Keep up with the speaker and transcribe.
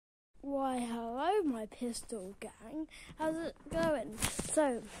Hello, my pistol gang. How's it going?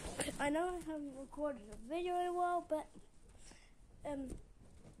 So, I know I haven't recorded a video in a while, but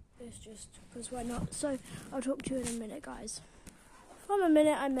it's just because why not? So, I'll talk to you in a minute, guys. From a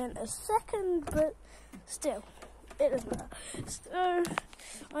minute, I meant a second, but still, it doesn't matter. So,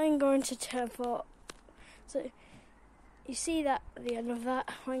 I'm going to teleport. So, you see that at the end of that?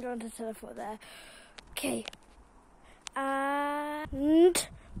 I'm going to teleport there. Okay. And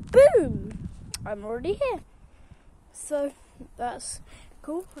boom! I'm already here. So that's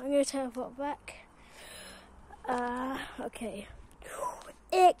cool. I'm going to teleport back. Okay.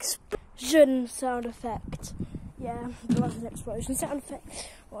 Explosion sound effect. Yeah, there was an explosion sound effect.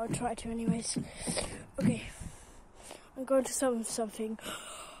 Well, I'll try to anyways. Okay. I'm going to summon something.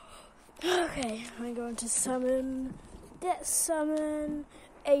 Okay, I'm going to summon... Let's summon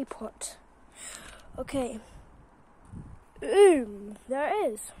a pot. Okay. Boom! There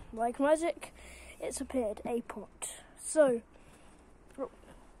it is. Like magic, it's appeared. A pot. So,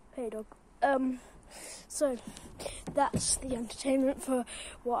 hey dog. So that's the entertainment for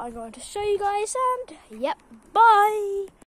what I'm going to show you guys. And yep, bye.